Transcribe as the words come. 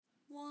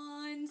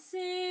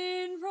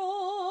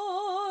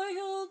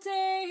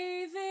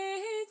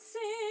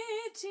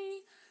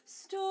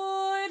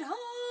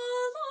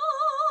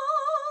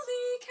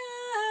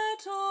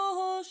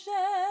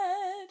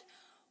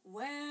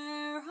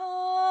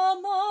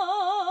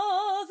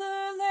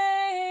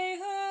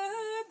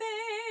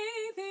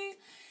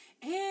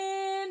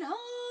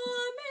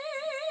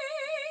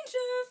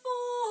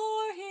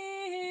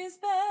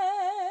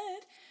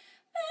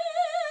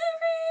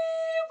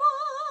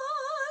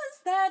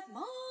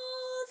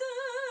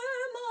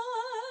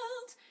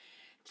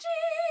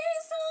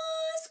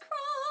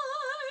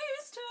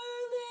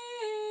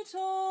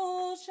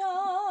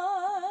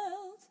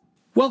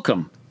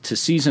Welcome to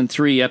Season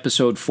 3,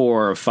 Episode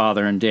 4 of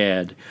Father and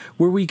Dad,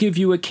 where we give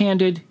you a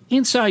candid,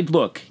 inside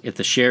look at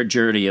the shared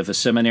journey of a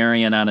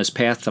seminarian on his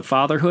path to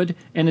fatherhood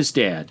and his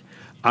dad.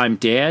 I'm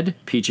Dad,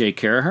 PJ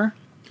Caraher.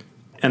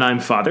 And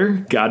I'm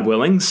Father, God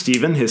willing,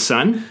 Stephen, his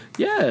son.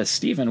 Yeah,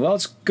 Stephen. Well,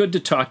 it's good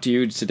to talk to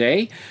you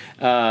today.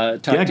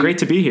 Great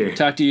to be here.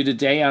 Talk to you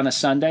today on a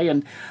Sunday.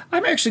 And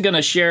I'm actually going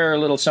to share a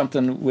little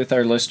something with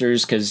our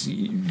listeners because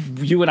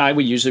you and I,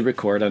 we usually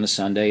record on a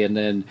Sunday. And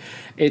then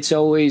it's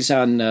always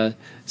on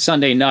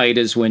Sunday night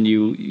is when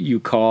you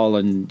call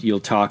and you'll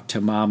talk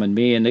to Mom and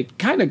me. And it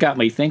kind of got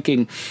me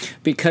thinking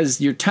because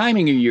your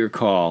timing of your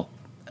call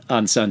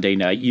on Sunday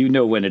night, you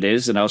know when it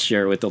is, and I'll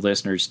share it with the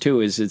listeners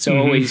too, is it's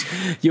always,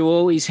 you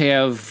always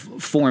have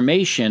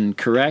formation,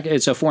 correct?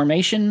 It's a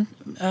formation,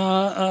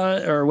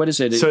 or what is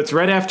it? So it's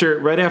right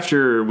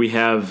after we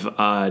have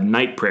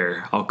night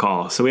prayer, I'll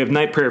call. So we have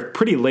night prayer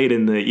pretty late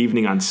in the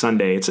evening on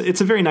Sunday.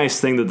 It's a very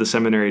nice thing that the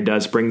seminary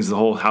does, brings the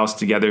whole house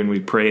together and we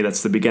pray.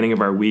 That's the beginning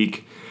of our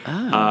week.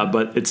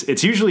 But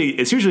it's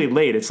usually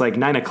late. It's like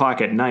 9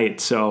 o'clock at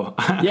night. So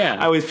yeah.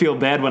 I always feel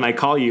bad when I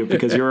call you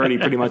because you're already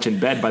pretty much in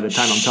bed by the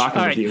time I'm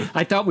talking with you.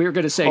 I thought we were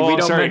going to say we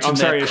don't mention I'm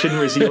sorry. I shouldn't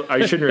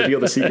reveal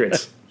the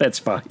secrets. That's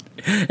fine.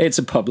 It's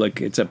a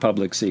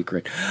public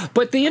secret.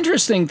 But the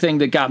interesting thing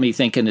that got me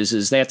thinking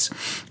is that's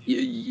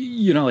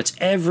it's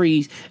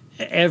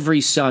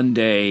every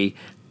Sunday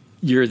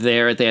you're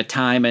there at that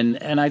time,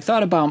 and I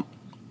thought about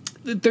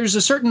there's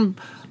a certain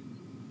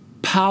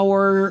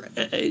power,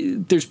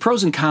 there's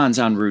pros and cons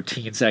on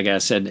routines, I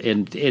guess,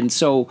 and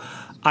so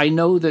I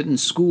know that in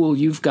school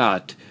you've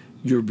got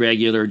your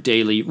regular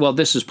daily, well,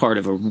 this is part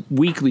of a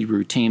weekly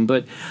routine,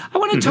 but I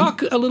want to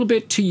talk a little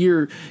bit to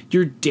your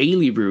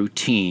daily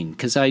routine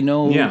because I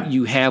know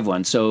you have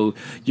one. So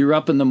you're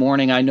up in the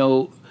morning.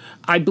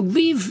 I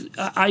believe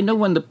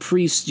when the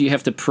priest, you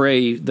have to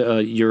pray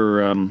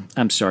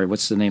I'm sorry,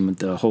 what's the name of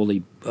the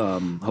holy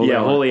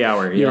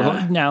hour?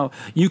 Yeah. Now,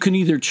 you can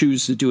either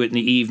choose to do it in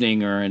the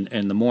evening or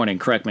in the morning.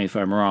 Correct me if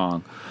I'm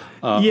wrong.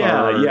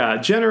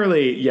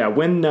 Generally,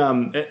 when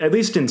at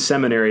least in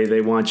seminary,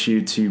 they want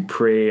you to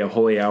pray a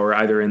holy hour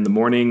either in the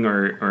morning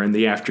or in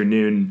the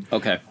afternoon.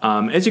 Okay.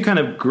 As you kind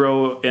of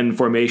grow in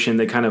formation,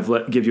 they kind of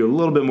give you a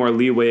little bit more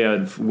leeway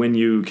of when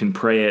you can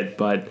pray it,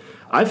 but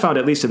I found,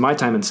 at least in my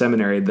time in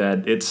seminary,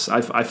 that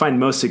I find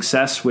most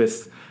success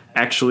with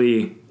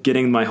actually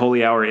getting my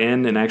holy hour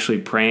in and actually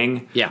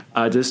praying. Yeah.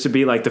 Just to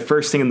be like the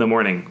first thing in the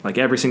morning, like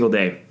every single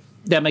day.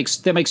 That makes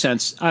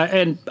sense.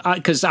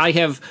 Because I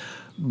have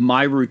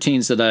my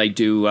routines that I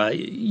do.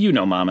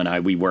 Mom and I,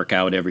 we work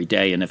out every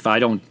day, and if I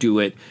don't do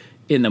it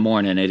in the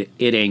morning,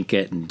 it ain't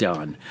getting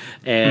done.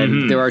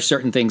 And there are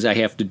certain things I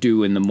have to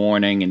do in the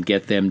morning and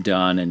get them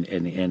done and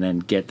then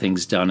get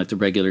things done at the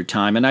regular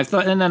time. And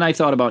then I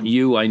thought about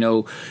you. I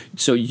know,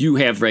 so you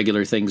have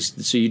regular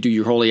things. So you do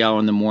your holy hour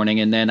in the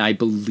morning, and then I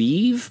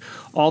believe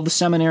all the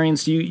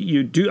seminarians,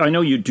 you do. I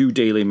know you do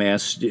daily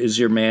mass.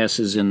 Your mass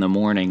is in the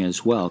morning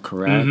as well,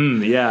 correct?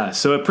 Yeah.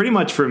 So pretty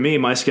much for me,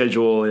 my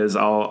schedule is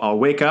I'll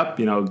wake up,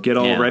 get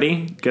all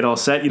ready, get all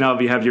set.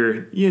 If you have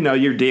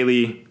your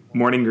daily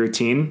morning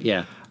routine.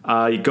 Yeah.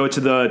 You go to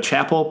the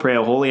chapel, pray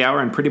a holy hour,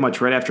 and pretty much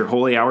right after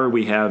holy hour,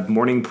 we have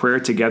morning prayer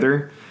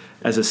together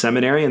as a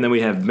seminary, and then we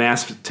have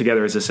mass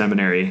together as a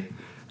seminary.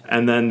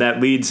 And then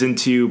that leads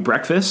into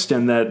breakfast,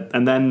 and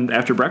then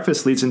after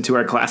breakfast leads into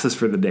our classes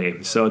for the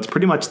day. So it's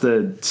pretty much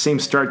the same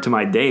start to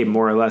my day,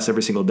 more or less,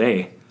 every single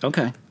day.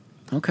 Okay.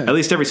 At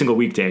least every single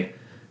weekday.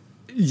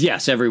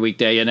 Yes, every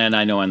weekday, and then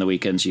I know on the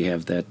weekends you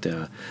have that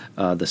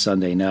the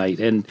Sunday night.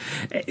 And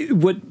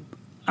what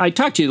I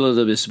talked to you a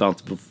little bit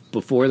about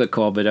before the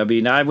call, but I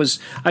mean,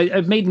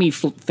 it made me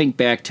think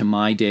back to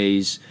my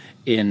days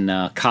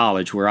in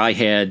college where I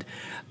had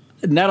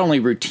not only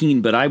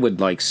routine, but I would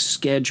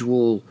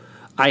schedule.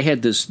 I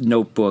had this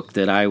notebook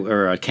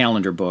or a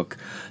calendar book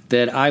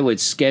that I would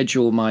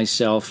schedule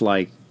myself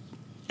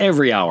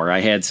every hour. I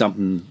had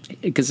something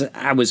because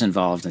I was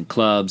involved in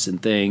clubs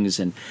and things,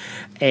 and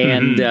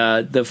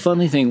the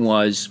funny thing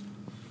was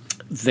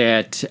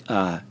that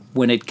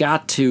when it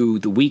got to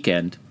the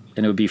weekend.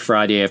 And it would be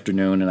Friday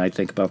afternoon, and I'd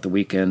think about the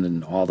weekend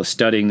and all the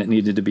studying that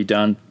needed to be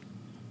done.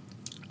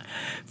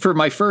 For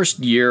my first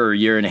year or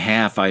year and a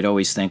half, I'd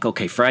always think,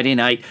 okay, Friday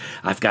night,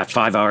 I've got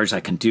 5 hours, I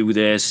can do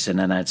this, and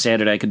then on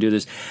Saturday I can do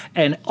this.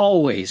 And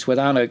always,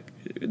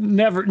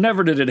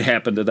 never did it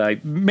happen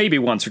that maybe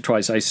once or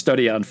twice, I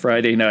study on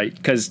Friday night,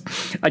 because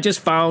I just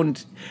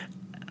found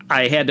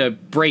I had to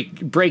break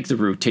the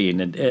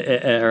routine,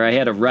 or I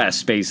had to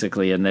rest,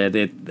 basically, and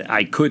that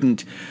I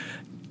couldn't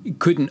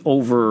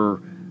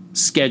over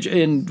schedule.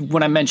 And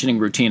when I'm mentioning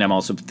routine, I'm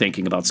also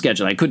thinking about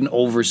scheduling. I couldn't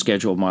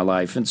overschedule my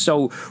life. And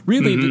so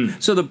really,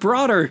 so the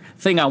broader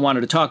thing I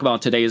wanted to talk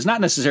about today is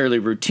not necessarily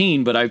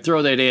routine, but I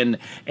throw that in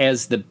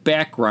as the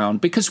background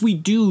because we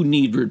do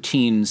need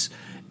routines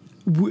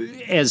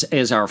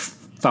as our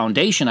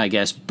foundation, I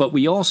guess, but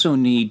we also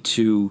need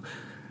to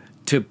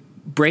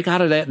break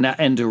out of that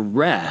and to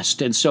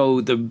rest. And so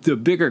the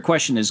bigger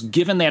question is,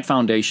 given that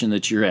foundation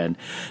that you're in,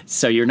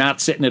 so you're not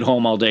sitting at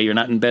home all day, you're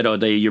not in bed all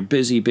day, you're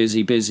busy,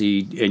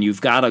 and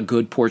you've got a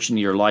good portion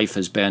of your life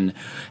has been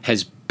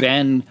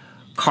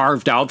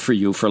carved out for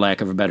you, for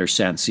lack of a better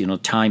sense.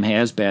 Time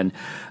has been.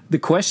 The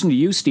question to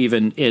you,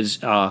 Stephen, is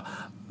how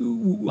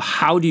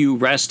do you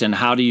rest, and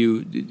what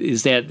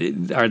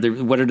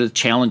are the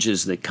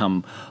challenges that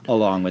come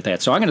along with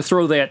that? So I'm going to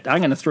throw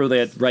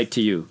that right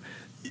to you.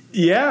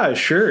 Yeah,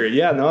 sure.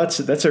 Yeah, no,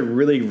 that's a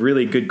really,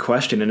 really good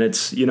question. And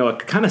it's,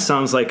 it kind of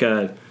sounds like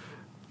a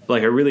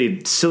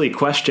really silly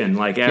question,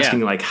 like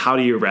asking like, how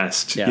do you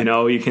rest? Yeah.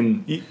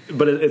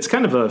 But it's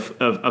kind of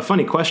a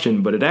funny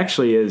question, but it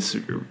actually is,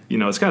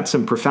 it's got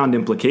some profound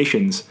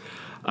implications.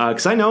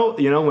 Cause I know,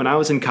 when I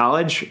was in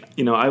college,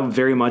 I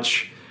very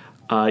much,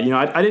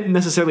 I didn't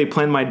necessarily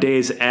plan my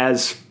days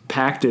as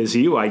packed as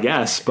you, I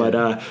guess, but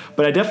I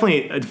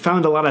definitely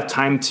found a lot of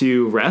time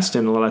to rest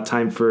and a lot of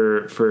time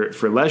for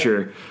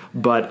leisure.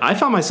 But I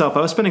found myself,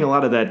 I was spending a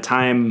lot of that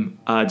time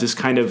just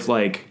kind of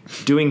like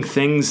doing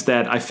things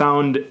that I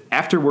found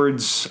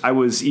afterwards I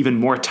was even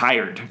more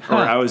tired, or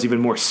I was even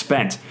more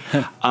spent.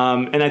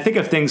 And I think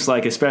of things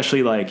like,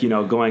 especially like,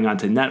 going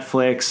onto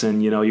Netflix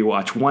and, you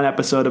watch one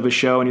episode of a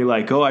show and you're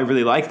like, oh, I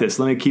really like this,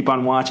 let me keep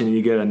on watching. And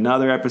you get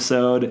another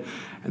episode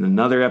and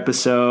another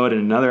episode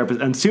and another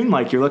episode. And soon,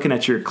 like, you're looking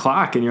at your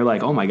clock and you're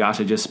like, oh my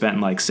gosh, I just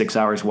spent like 6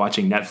 hours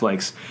watching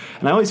Netflix.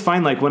 And I always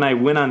find, like, when I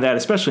went on that,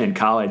 especially in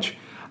college,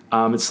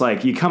 it's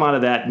like you come out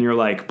of that and you're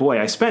like, boy,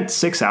 I spent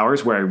 6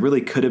 hours where I really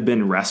could have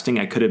been resting.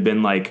 I could have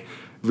been like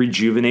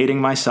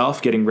rejuvenating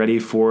myself, getting ready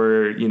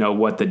for,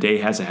 what the day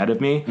has ahead of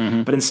me.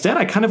 Mm-hmm. But instead,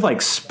 I kind of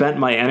like spent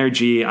my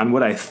energy on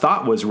what I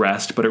thought was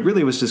rest, but it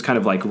really was just kind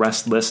of like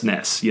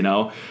restlessness.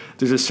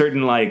 There's a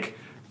certain like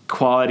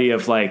quality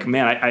of like,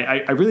 man,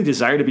 I really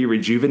desire to be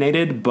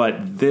rejuvenated, but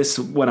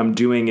what I'm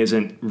doing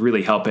isn't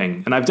really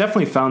helping. And I've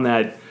definitely found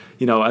that,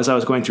 as I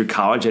was going through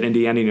college at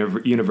Indiana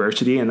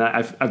University, and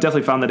I've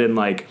definitely found that in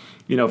like,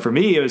 for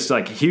me, it was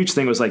like a huge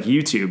thing was like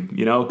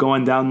YouTube,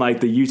 going down like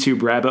the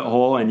YouTube rabbit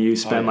hole, and you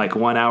spend like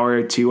 1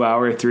 hour, 2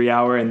 hour, 3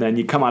 hour, and then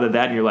you come out of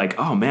that and you're like,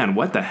 oh man,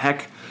 what the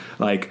heck?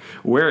 Like,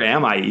 where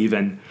am I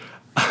even?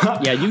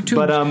 Yeah, YouTube.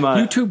 But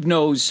YouTube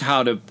knows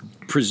how to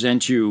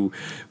present you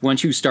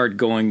once you start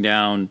going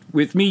down.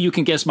 With me, you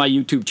can guess my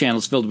YouTube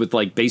channel's filled with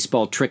like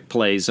baseball trick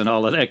plays and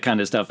all of that kind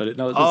of stuff. And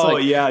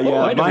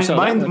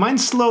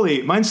Mine's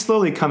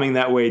slowly coming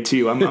that way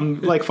too.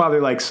 I'm like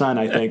father, like son,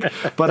 I think.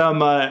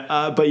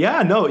 But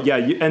yeah, no, yeah,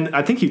 and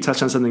I think you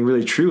touched on something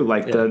really true.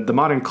 Like the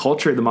modern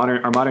culture,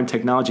 our modern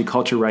technology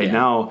culture right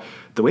now.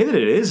 The way that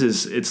it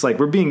is it's like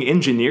we're being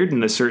engineered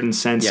in a certain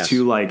sense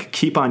to like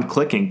keep on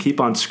clicking,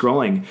 keep on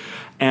scrolling.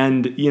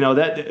 And,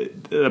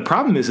 that the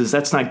problem is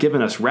that's not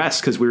giving us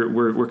rest, because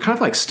we're kind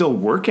of like still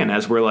working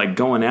as we're like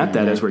going at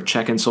that, as we're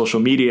checking social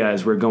media,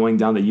 as we're going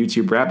down the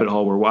YouTube rabbit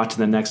hole, we're watching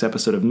the next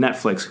episode of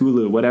Netflix,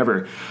 Hulu,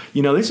 whatever.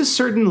 There's a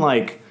certain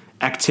like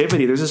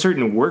activity, there's a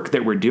certain work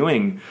that we're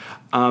doing.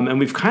 And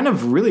we've kind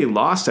of really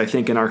lost, I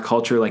think, in our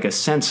culture, like a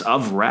sense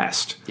of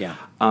rest. Yeah.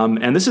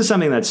 And this is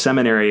something that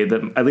seminary,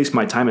 that at least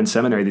my time in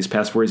seminary, these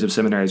past 4 years of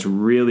seminary, has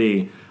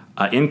really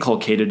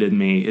inculcated in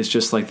me, is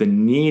just like the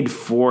need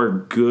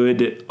for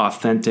good,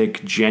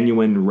 authentic,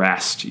 genuine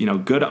rest.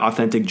 Good,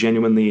 authentic,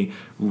 genuinely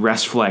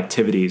restful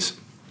activities.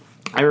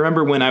 I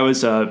remember when I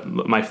was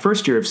my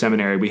first year of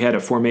seminary, we had a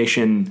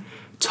formation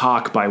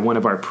talk by one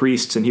of our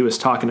priests, and he was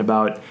talking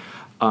about,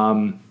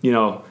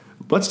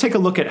 let's take a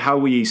look at how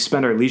we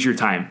spend our leisure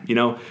time.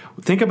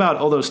 Think about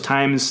all those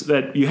times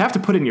that you have to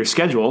put in your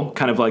schedule,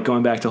 kind of like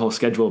going back to the whole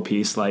schedule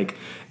piece. Like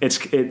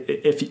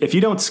if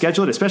you don't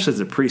schedule it, especially as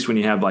a priest, when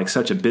you have like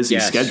such a busy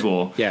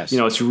schedule,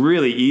 it's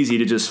really easy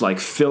to just like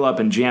fill up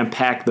and jam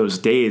pack those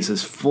days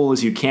as full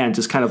as you can,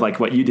 just kind of like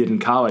what you did in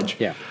college.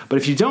 Yeah. But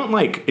if you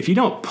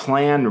don't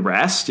plan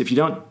rest, if you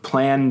don't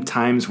plan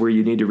times where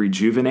you need to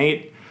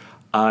rejuvenate,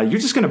 you're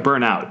just going to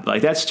burn out.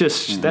 Like that's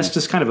just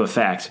kind of a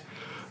fact.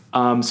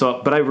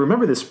 But I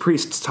remember this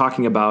priest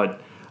talking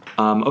about,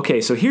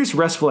 so here's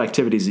restful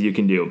activities that you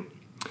can do.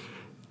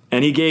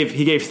 And he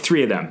gave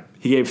 3 of them.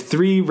 He gave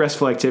 3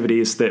 restful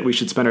activities that we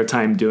should spend our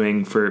time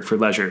doing for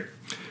leisure.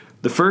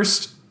 The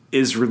first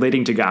is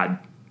relating to God,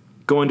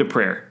 going to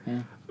prayer,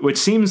 which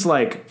seems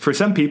like, for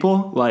some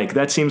people, like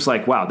that seems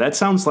like, wow, that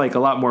sounds like a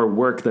lot more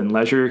work than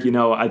leisure.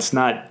 It's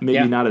not,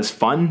 not as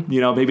fun,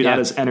 maybe not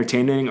as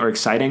entertaining or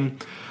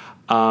exciting.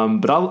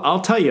 But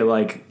I'll tell you,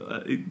 like,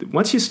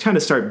 once you kind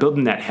of start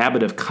building that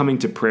habit of coming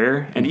to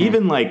prayer, and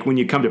even like when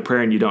you come to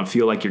prayer and you don't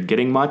feel like you're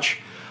getting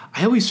much,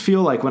 I always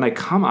feel like when I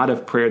come out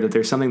of prayer that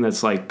there's something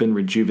that's like been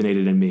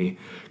rejuvenated in me.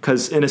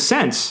 Because in a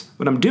sense,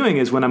 what I'm doing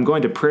is when I'm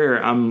going to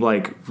prayer, I'm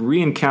like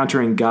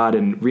re-encountering God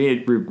and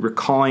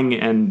recalling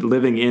and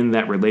living in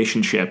that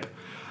relationship.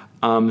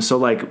 So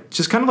like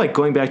just kind of like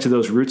going back to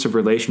those roots of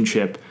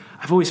relationship,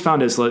 I've always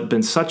found has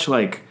been such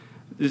like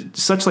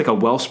a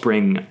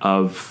wellspring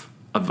of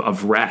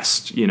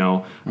rest,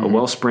 a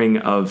wellspring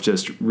of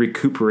just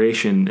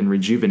recuperation and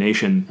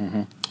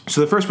rejuvenation.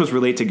 So the first was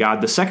relate to God.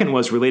 The second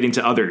was relating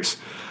to others.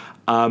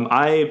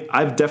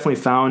 I've definitely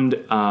found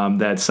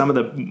that some of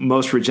the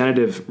most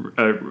regenerative,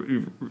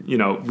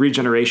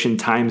 regeneration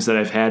times that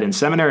I've had in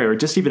seminary, or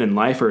just even in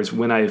life, is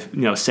when I've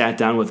sat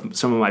down with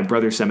some of my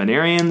brother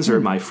seminarians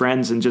or my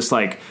friends and just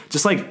like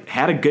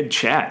had a good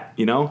chat.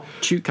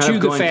 Chew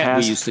the fat,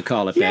 we used to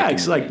call it. Yeah,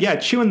 it's like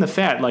chewing the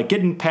fat, like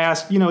getting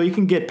past. You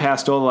can get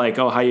past all like,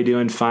 oh, how you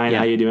doing? Fine. Yeah.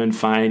 How you doing?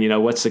 Fine.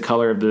 What's the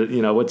color of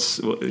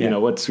the?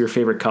 What's your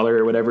favorite color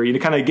or whatever? You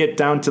kind of get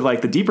down to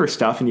like the deeper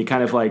stuff, and you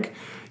kind of like.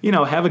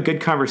 Have a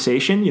good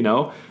conversation,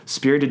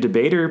 spirited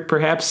debate, or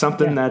perhaps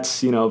something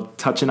that's,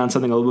 touching on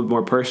something a little bit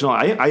more personal.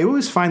 I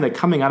always find that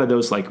coming out of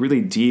those like really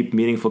deep,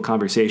 meaningful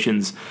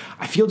conversations,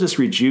 I feel just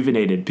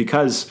rejuvenated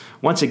because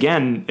once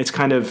again, it's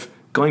kind of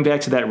going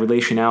back to that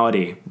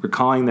relationality,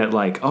 recalling that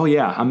like, oh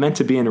yeah, I'm meant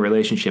to be in a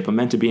relationship. I'm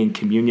meant to be in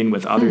communion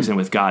with others and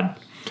with God.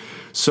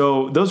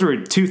 So those were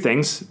two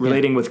things,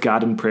 relating with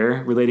God in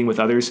prayer, relating with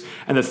others.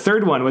 And the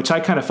third one, which I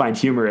kind of find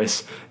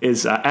humorous,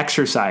 is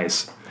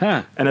exercise.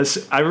 Huh. And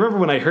I remember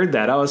when I heard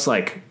that, I was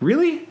like,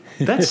 really?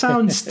 That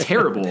sounds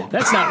terrible.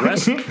 That's not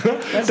rest.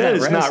 That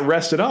is not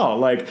rest at all.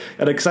 Like,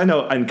 because I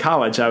know in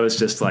college, I was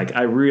just like,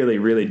 I really,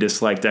 really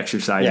disliked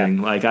exercising.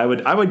 Yeah. Like I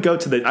would go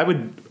to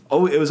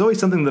it was always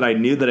something that I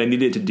knew that I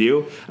needed to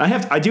do.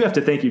 I do have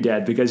to thank you,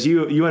 Dad, because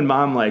you and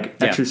Mom,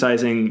 like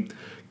exercising,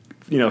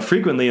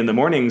 frequently in the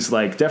mornings,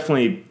 like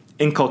definitely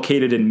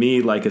inculcated in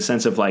me like a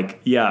sense of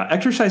like, yeah,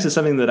 exercise is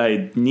something that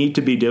I need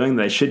to be doing,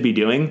 that I should be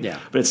doing. Yeah.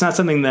 But it's not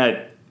something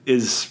that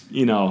is,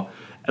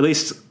 at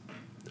least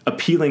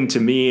appealing to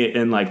me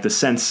in like the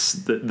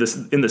sense,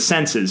 in the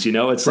senses,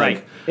 it's right.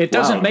 like, it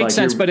doesn't make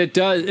sense, but it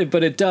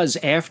does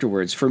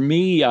afterwards. For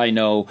me, I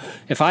know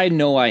if I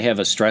know I have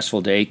a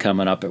stressful day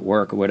coming up at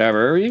work or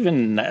whatever, or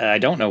even I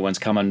don't know when's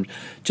coming,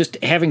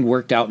 just having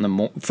worked out in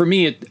the for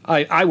me,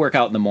 I work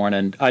out in the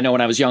morning. I know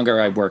when I was younger,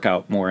 I'd work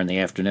out more in the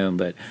afternoon,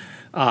 but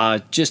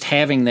just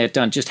having that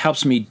done just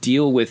helps me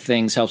deal with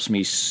things, helps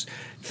me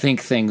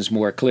think things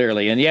more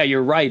clearly. And yeah,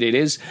 you're right. It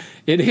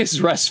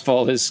is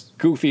restful, as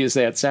goofy as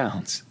that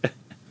sounds.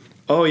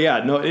 Oh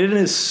yeah, no, it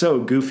is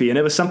so goofy. And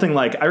it was something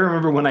like, I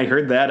remember when I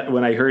heard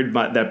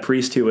that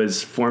priest who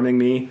was forming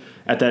me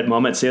at that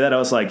moment say that, I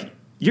was like,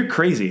 you're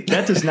crazy.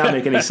 That does not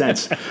make any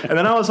sense. And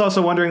then I was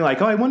also wondering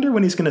like, oh, I wonder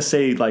when he's going to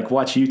say like,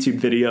 watch YouTube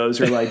videos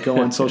or like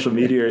go on social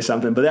media or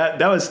something. But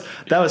that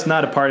was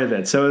not a part of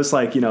it. So it was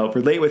like,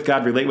 relate with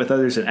God, relate with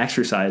others, and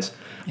exercise.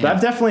 But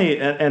I've definitely,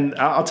 and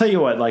I'll tell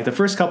you what, like the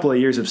first couple of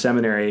years of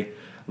seminary,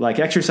 like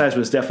exercise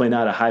was definitely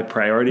not a high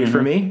priority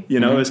for me. It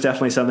was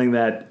definitely something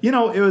that,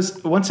 it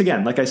was, once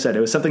again, like I said,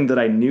 it was something that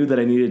I knew that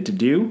I needed to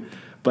do,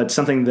 but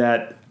something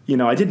that,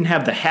 I didn't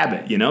have the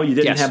habit, you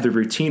didn't have the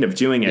routine of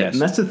doing it. Yes.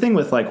 And that's the thing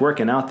with like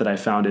working out that I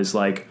found is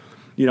like,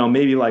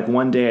 maybe like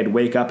one day I'd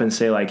wake up and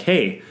say like,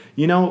 hey,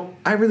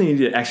 I really need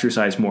to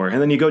exercise more. And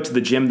then you go to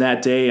the gym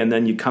that day and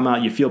then you come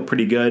out, you feel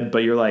pretty good, but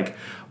you're like,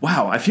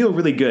 wow, I feel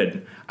really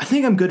good. I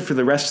think I'm good for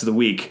the rest of the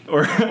week.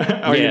 Or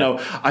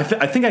I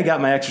think I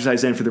got my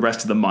exercise in for the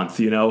rest of the month,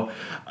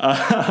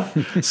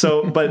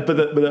 So, but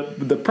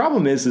the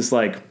problem is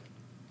like,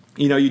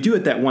 you do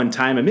it that one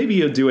time and maybe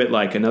you'll do it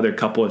like another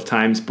couple of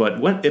times.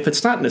 But if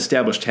it's not an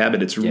established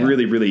habit, it's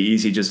really, really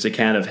easy just to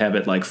kind of have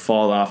it like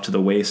fall off to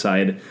the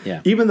wayside.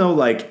 Yeah. Even though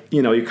like,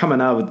 you're coming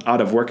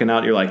out of working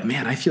out, you're like,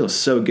 man, I feel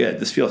so good.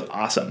 This feels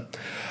awesome.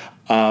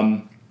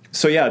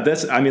 So yeah,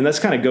 that's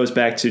kind of goes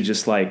back to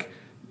just like,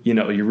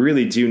 you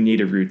really do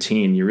need a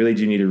routine. You really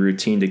do need a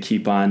routine to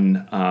keep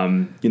on,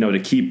 to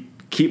keep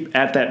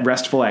at that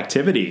restful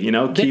activity,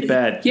 keep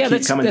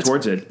coming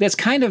towards it. That's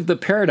kind of the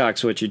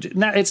paradox.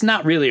 It's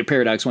not really a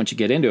paradox once you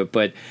get into it,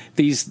 but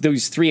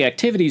those three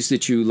activities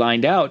that you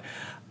lined out,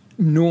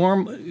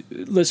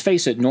 let's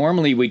face it,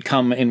 normally we'd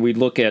come and we'd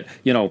look at,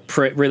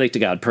 relate to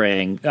God,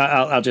 praying.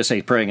 I'll just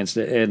say praying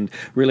and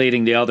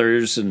relating to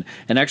others and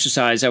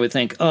exercise. I would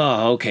think,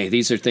 oh, okay,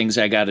 these are things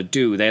I got to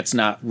do. That's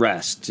not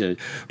rest.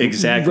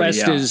 Exactly.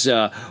 Rest is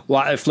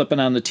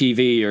flipping on the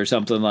TV or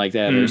something like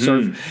that.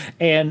 Mm-hmm.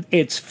 And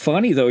it's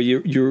funny though.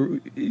 You're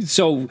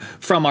so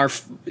from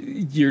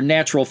your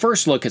natural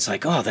first look, it's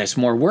like, oh, that's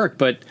more work.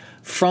 But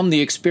from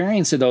the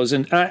experience of those,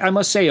 and I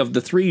must say, of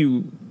the three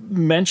you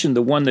mentioned,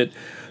 the one that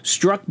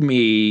struck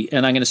me,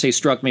 and I'm going to say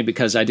struck me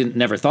because I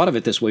never thought of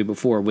it this way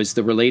before, was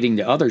the relating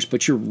to others.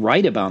 But you're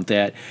right about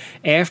that.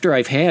 After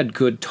I've had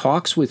good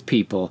talks with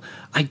people,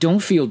 I don't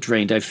feel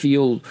drained. I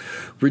feel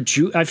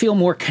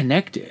more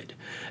connected.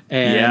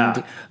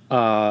 And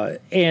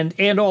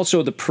and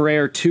also the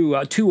prayer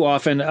too. Too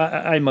often,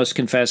 I must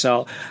confess,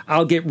 I'll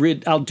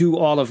do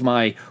all of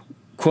my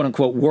quote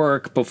unquote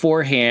work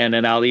beforehand,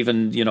 and I'll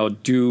even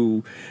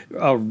do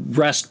a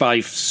rest by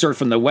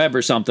surfing the web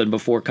or something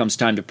before it comes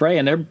time to pray.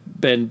 And there've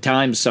been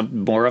times,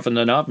 more often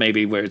than not,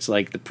 maybe, where it's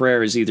like the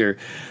prayer is either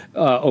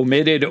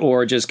omitted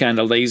or just kind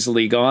of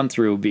lazily gone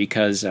through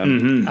because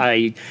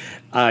I've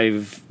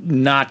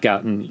not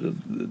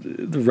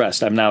gotten the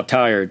rest. I'm now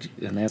tired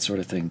and that sort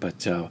of thing.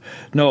 But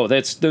no,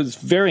 that's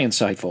very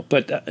insightful.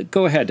 But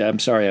go ahead. I'm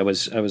sorry. I hope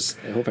I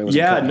wasn't.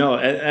 Yeah, no,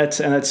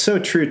 that's so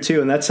true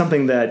too. And that's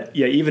something that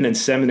even in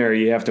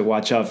seminary you have to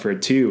watch out for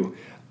too.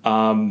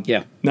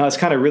 Yeah. No, it's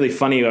kind of really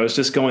funny. I was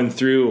just going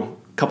through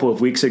a couple of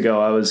weeks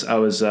ago. I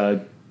was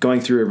going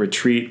through a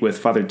retreat with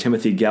Father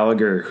Timothy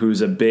Gallagher,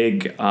 who's a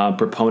big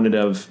proponent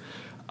of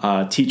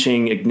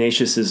teaching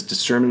Ignatius's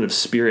discernment of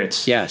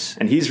spirits. Yes,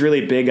 and he's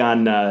really big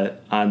on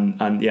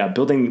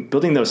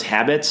building those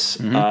habits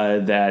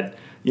that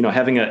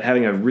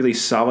having a really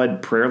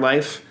solid prayer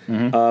life.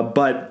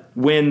 But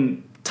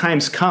when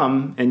times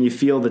come and you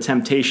feel the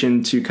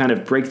temptation to kind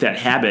of break that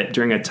habit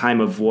during a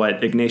time of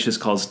what Ignatius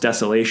calls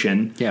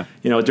desolation. Yeah.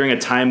 During a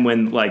time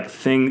when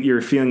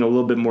you're feeling a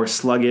little bit more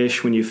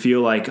sluggish, when you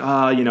feel like,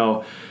 when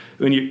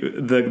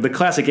the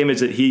classic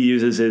image that he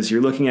uses is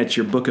you're looking at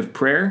your book of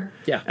prayer.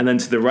 Yeah. And then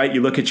to the right, you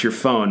look at your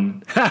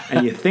phone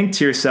and you think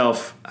to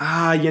yourself,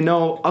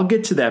 I'll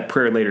get to that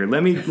prayer later.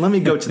 Let me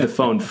go to the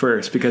phone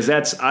first, because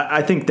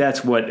I think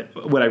that's what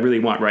I really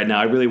want right now.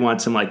 I really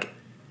want some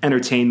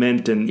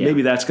entertainment, and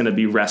maybe that's going to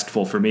be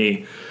restful for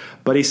me.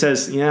 But he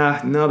says, you're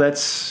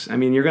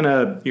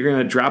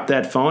gonna drop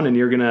that phone and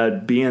you're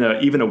gonna be in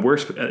an even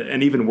worse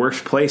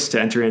place to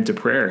enter into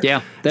prayer.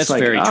 Yeah, that's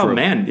very true. Oh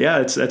man,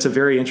 yeah, that's a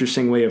very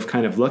interesting way of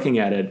kind of looking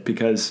at it,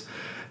 because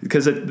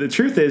the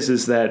truth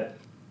is that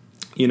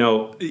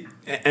and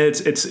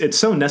it's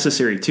so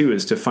necessary too,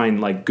 is to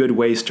find good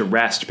ways to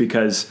rest,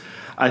 because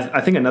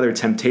I think another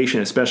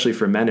temptation, especially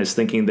for men, is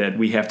thinking that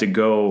we have to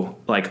go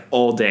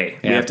all day.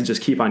 Yeah. We have to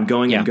just keep on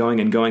going and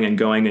going and going and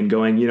going and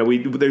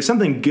going. There's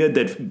something good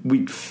that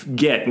we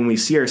get when we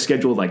see our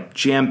schedule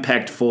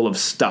jam-packed full of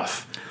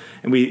stuff.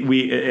 And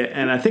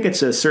and I think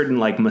it's a certain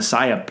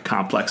Messiah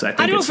complex. I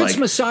don't know if it's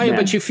Messiah,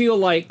 but you feel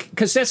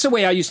because that's the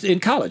way I used to in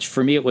college.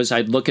 For me, it was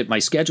I'd look at my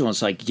schedule and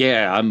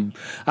it's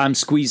I'm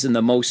squeezing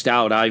the most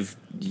out. I've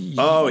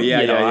exactly.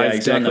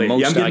 Done the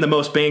most, I'm getting the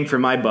most bang for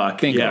my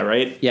buck. Bingo. Yeah,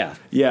 right. Yeah,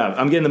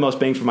 I'm getting the most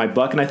bang for my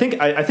buck. And I think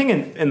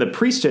in the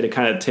priesthood, it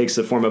kind of takes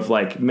the form of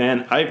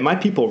my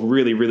people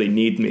really, really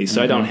need me,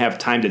 so I don't have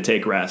time to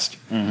take rest.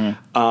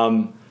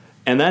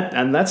 And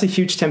that's a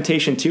huge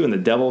temptation too, and the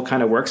devil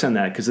kind of works on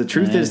that, because the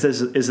truth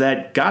is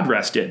that God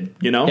rested.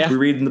 We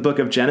read in the book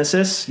of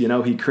Genesis,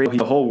 he created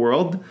the whole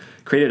world,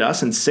 created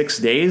us in 6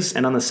 days,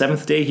 and on the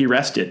seventh day he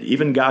rested.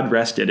 Even God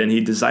rested, and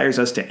he desires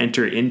us to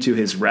enter into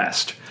his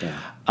rest.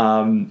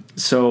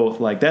 So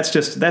that's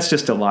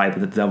just a lie that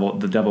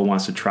the devil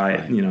wants to try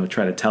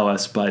to tell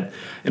us. But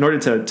in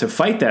order to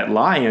fight that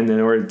lie, and in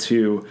order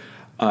to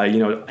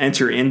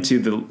enter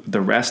into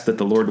the rest that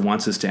the Lord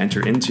wants us to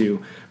enter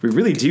into, we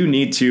really do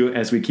need to,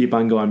 as we keep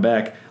on going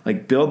back,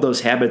 build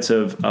those habits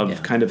of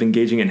kind of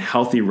engaging in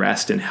healthy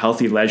rest and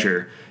healthy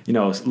leisure.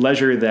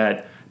 Leisure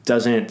that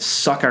doesn't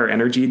suck our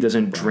energy,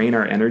 doesn't drain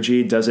our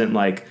energy, doesn't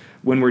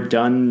when we're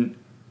done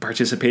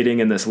participating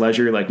in this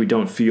leisure, we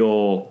don't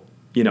feel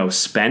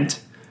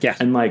spent. Yeah.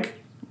 And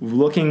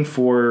looking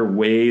for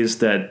ways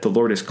that the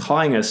Lord is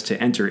calling us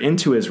to enter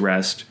into his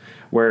rest,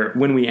 where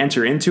when we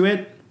enter into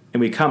it, and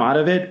we come out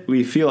of it,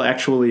 we feel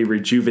actually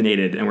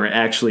rejuvenated, and we're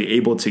actually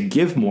able to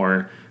give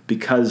more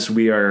because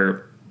we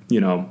are,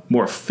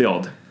 more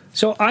filled.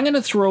 So I'm going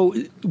to throw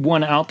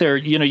one out there.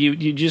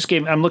 You just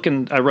gave. I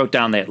wrote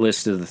down that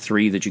list of the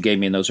three that you gave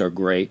me, and those are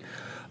great.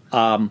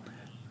 And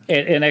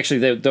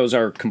actually, those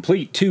are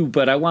complete too.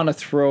 But I want to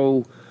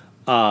throw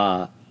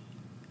not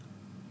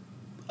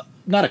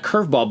a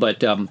curveball,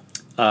 but.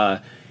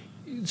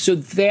 So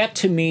that,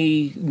 to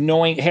me,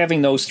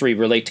 having those three,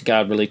 relate to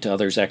God, relate to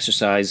others,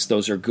 exercise,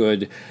 those are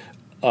good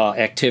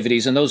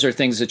activities, and those are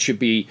things that should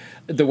be,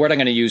 the word I'm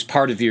going to use,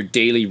 part of your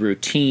daily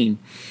routine.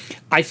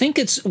 I think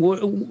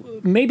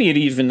maybe it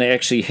even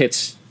actually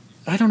hits,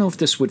 I don't know if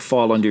this would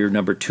fall under your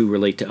number two,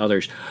 relate to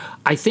others.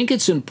 I think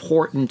it's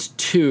important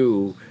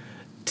to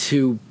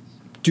do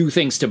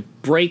things to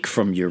break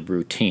from your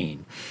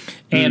routine.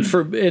 And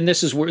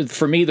this is where,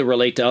 for me, the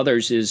relate to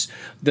others is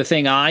the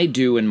thing I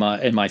do in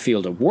my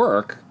field of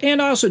work,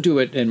 and I also do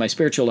it in my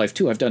spiritual life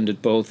too. I've done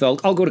it both. I'll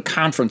go to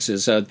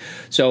conferences.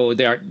 So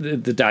there are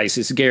the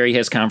diocese. Gary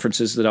has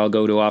conferences that I'll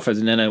go to often,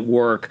 and then at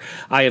work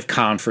I have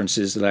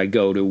conferences that I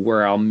go to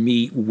where I'll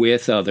meet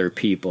with other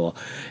people,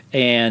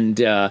 and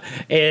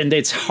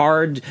it's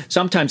hard.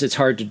 Sometimes it's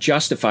hard to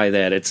justify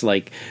that. It's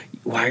like,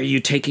 why are you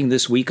taking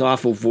this week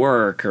off of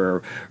work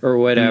or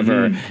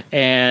whatever?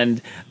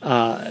 And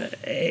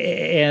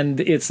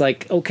it's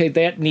like, okay,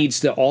 that needs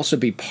to also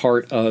be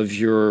part of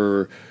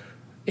your.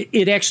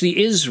 It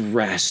actually is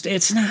rest.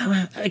 It's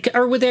not,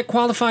 or would that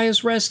qualify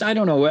as rest? I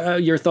don't know.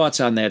 Your thoughts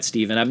on that,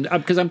 Stephen?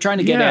 Because I'm trying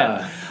to get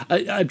at.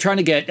 I'm trying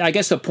to get. I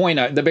guess the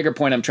bigger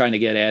point I'm trying to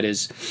get at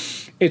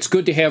is, it's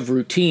good to have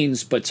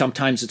routines, but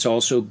sometimes it's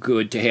also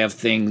good to have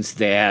things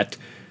that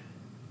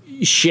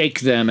shake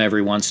them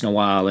every once in a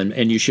while,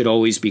 and you should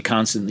always be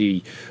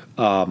constantly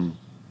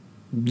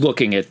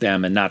looking at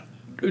them and not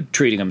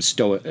treating them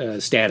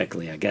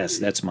statically. I guess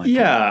that's my point.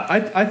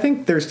 I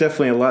think there's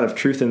definitely a lot of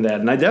truth in that,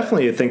 and I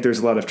definitely think there's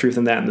a lot of truth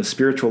in that in the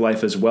spiritual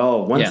life as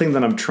well. One thing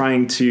that I'm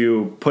trying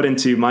to put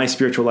into my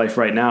spiritual life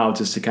right now,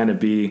 just to kind of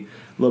be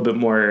a little bit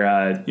more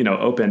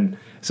open,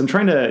 so I'm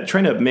trying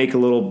to make a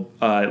little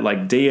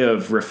day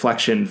of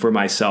reflection for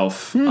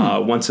myself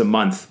once a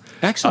month.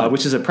 Excellent.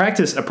 Which is a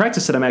practice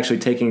that I'm actually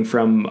taking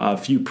from a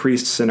few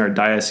priests in our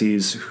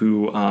diocese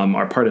who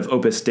are part of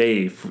Opus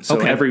Dei. So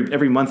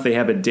every month they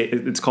have a day.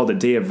 It's called a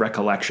Day of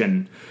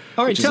Recollection.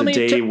 All right, tell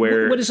me,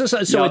 what is this?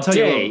 So a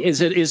day,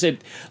 is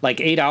it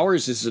like 8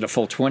 hours? Is it a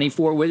full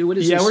 24? What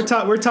is this? Yeah,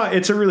 we're taught.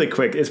 It's a really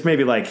quick. It's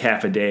maybe like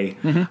half a day.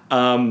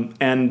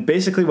 And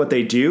basically, what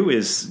they do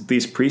is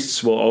these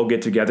priests will all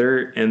get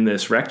together in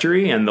this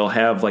rectory, and they'll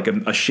have like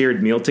a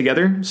shared meal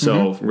together.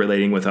 So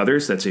relating with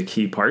others, that's a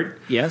key part.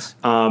 Yes.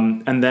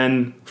 And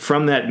then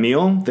from that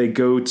meal, they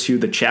go to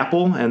the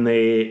chapel, and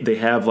they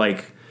have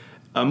like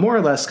more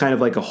or less kind of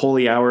like a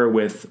holy hour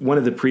with one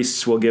of the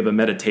priests will give a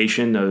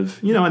meditation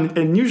of,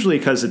 and usually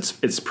because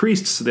it's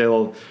priests,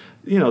 they'll,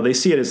 they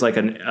see it as like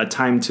a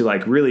time to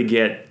like really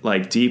get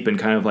like deep and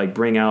kind of like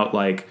bring out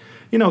like,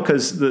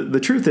 because the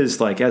truth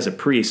is like as a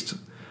priest,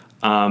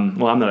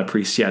 well, I'm not a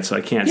priest yet, so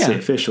I can't say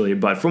officially,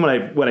 but from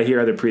what I hear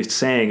other priests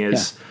saying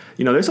is,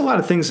 there's a lot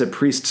of things that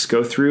priests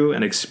go through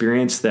and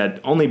experience that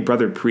only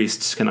brother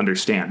priests can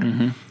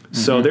understand.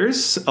 So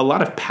there's a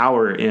lot of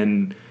power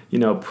in,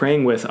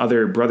 praying with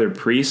other brother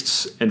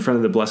priests in front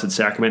of the Blessed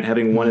Sacrament,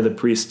 having one of the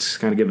priests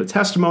kind of give a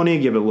testimony,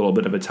 give a little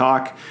bit of a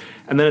talk.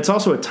 And then it's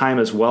also a time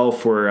as well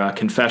for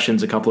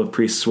confessions. A couple of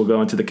priests will go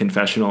into the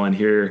confessional and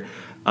hear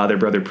their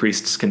brother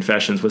priests'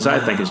 confessions, which I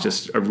think is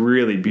just a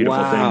really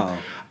beautiful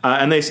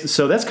thing.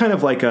 So that's kind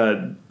of like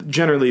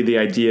generally the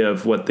idea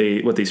of what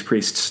these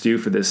priests do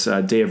for this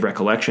Day of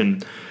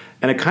Recollection.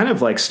 And it kind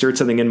of like stirred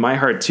something in my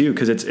heart too,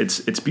 because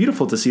it's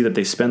beautiful to see that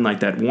they spend like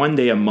that one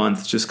day a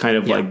month just kind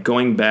of like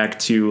going back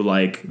to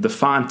like the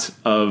font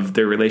of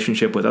their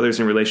relationship with others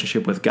and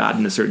relationship with God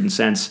in a certain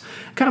sense,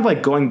 kind of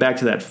like going back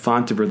to that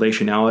font of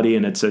relationality.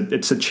 And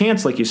it's a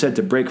chance, like you said,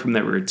 to break from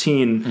that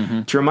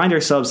routine, to remind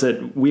ourselves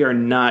that we are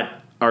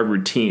not our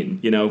routine.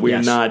 We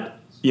are not,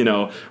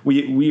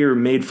 we are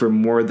made for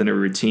more than a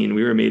routine.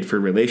 We were made for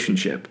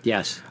relationship.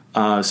 Yes.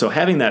 So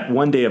having that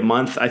one day a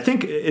month, I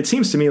think it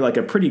seems to me like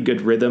a pretty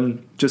good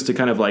rhythm just to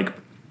kind of like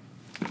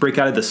break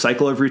out of the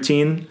cycle of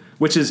routine,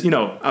 which is,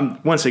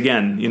 once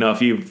again,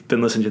 if you've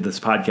been listening to this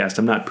podcast,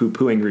 I'm not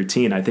poo-pooing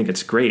routine. I think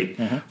it's great,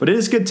 but it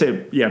is good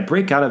to,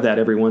 break out of that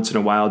every once in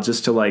a while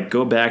just to like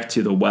go back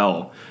to the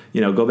well,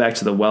 go back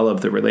to the well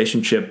of the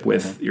relationship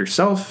with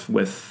yourself,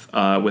 with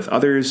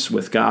others,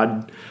 with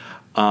God.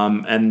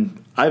 And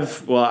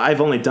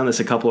I've only done this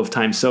a couple of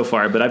times so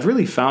far, but I've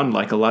really found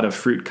like a lot of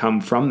fruit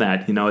come from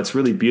that. It's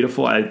really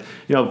beautiful.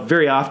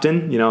 Very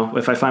often,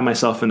 if I find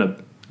myself in a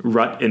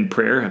rut in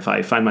prayer, if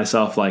I find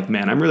myself like,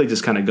 man, I'm really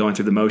just kind of going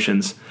through the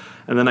motions,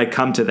 and then I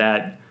come to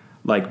that,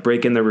 like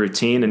break in the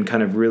routine and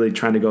kind of really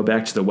trying to go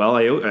back to the well,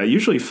 I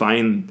usually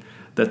find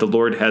that the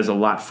Lord has a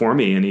lot for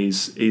me, and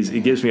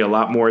he gives me a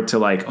lot more to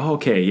like, oh,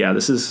 okay, yeah,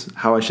 this is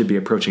how I should be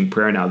approaching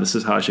prayer now. This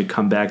is how I should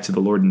come back to the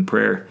Lord in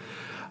prayer.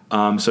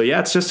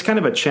 It's just kind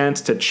of a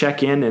chance to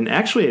check in, and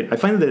actually, I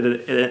find that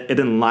it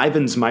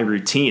enlivens my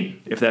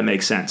routine, if that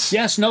makes sense.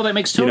 Yes, no, that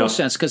makes total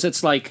sense, because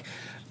it's like,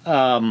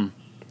 it's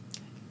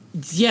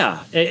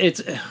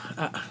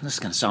this is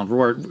going to sound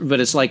weird, but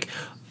it's like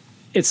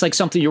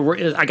something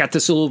I got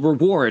this little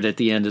reward at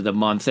the end of the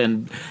month,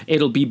 and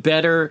it'll be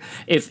better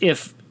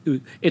if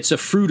it's a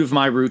fruit of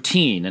my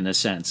routine in a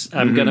sense.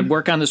 I'm going to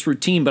work on this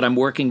routine, but I'm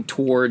working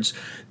towards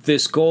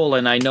this goal,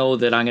 and I know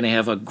that I'm going to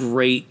have a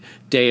great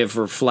day of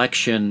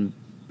reflection.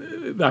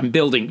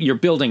 You're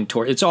building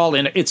toward,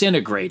 it's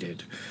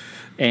integrated.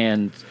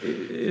 And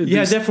it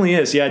definitely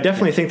is. Yeah, I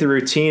definitely think the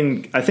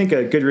routine, I think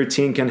a good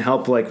routine can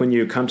help like when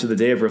you come to the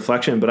day of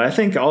reflection, but I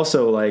think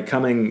also like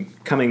coming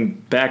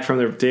back from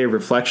the day of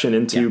reflection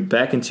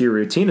back into your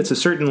routine, it's a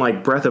certain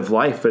like breath of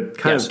life. It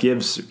kind of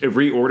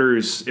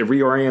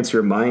reorients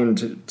your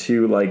mind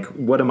to like,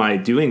 what am I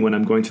doing when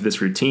I'm going through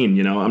this routine?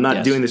 I'm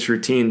not doing this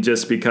routine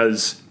just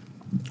because,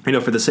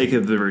 for the sake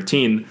of the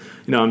routine.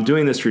 I'm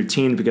doing this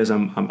routine because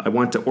I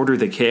want to order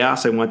the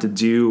chaos. I want to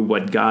do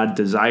what God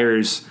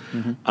desires.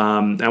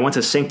 I want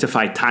to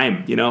sanctify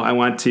time. I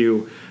want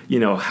to,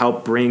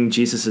 help bring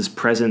Jesus's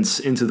presence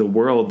into the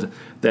world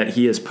that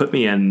he has put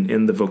me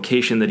in the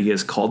vocation that he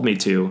has called me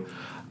to.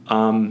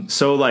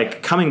 So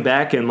like coming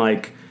back and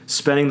like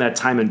spending that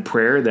time in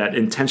prayer, that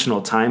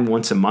intentional time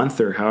once a month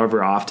or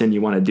however often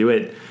you want to do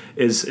it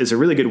is a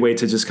really good way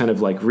to just kind of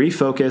like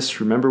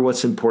refocus, remember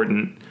what's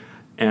important,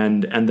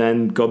 and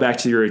then go back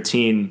to your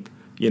routine,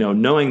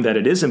 knowing that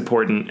it is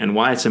important and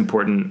why it's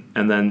important,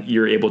 and then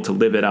you're able to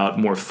live it out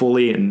more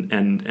fully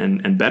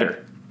and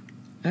better.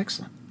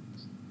 Excellent.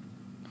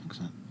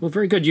 Well,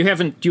 very good. You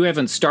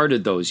haven't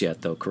started those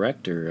yet, though,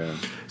 correct? Or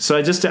so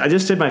I just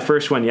did my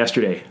first one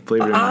yesterday.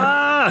 Believe it or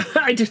not.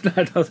 I did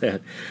not know that.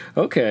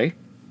 Okay.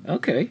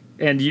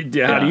 And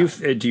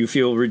do you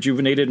feel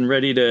rejuvenated and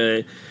ready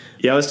to?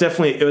 Yeah, it was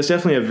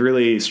definitely a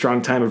really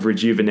strong time of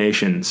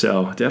rejuvenation.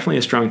 So definitely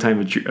a strong time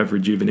of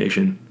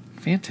rejuvenation.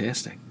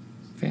 Fantastic.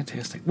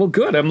 Well,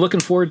 good. I'm looking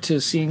forward to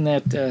seeing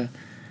that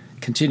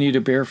continue to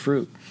bear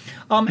fruit.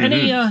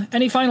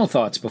 Any final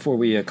thoughts before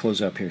we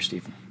close up here,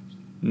 Stephen?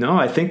 No,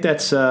 I think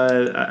that's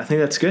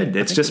good.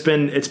 It's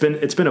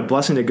been a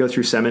blessing to go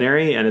through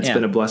seminary, and it's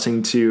been a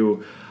blessing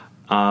to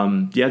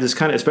Yeah, just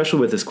kind of, especially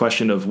with this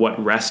question of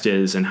what rest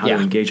is and how to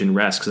engage in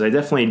rest, because I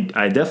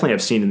definitely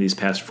have seen in these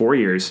past 4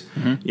 years,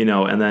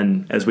 and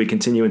then as we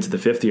continue into the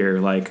 5th year,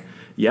 like,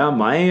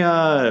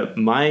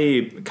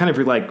 my kind of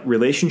like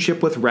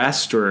relationship with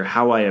rest, or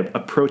how I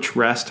approach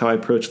rest, how I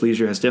approach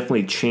leisure, has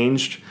definitely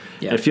changed.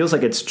 Yeah. It feels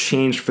like it's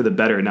changed for the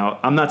better. Now,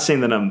 I'm not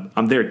saying that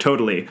I'm there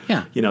totally.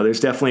 Yeah. There's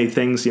definitely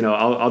things,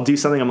 I'll do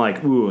something, I'm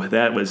like, ooh,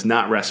 that was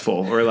not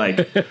restful. Or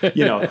like,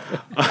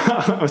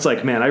 I was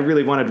like, man, I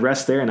really wanted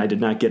rest there and I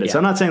did not get it. Yeah. So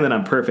I'm not saying that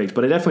I'm perfect,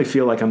 but I definitely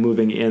feel like I'm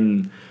moving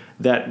in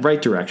that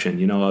right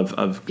direction,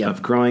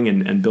 of growing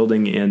and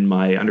building in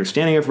my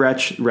understanding of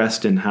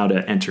rest and how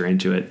to enter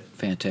into it.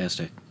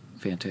 Fantastic.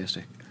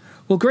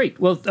 Well, great.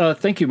 Well,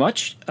 thank you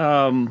much.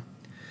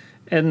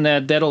 And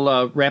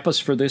that'll wrap us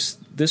for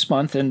this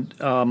month.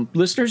 And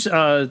listeners,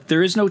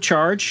 there is no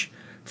charge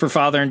for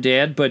Father and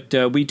Dad, but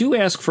we do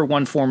ask for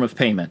one form of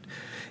payment.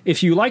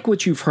 If you like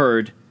what you've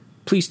heard,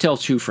 please tell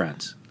 2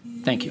 friends.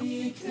 Thank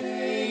you.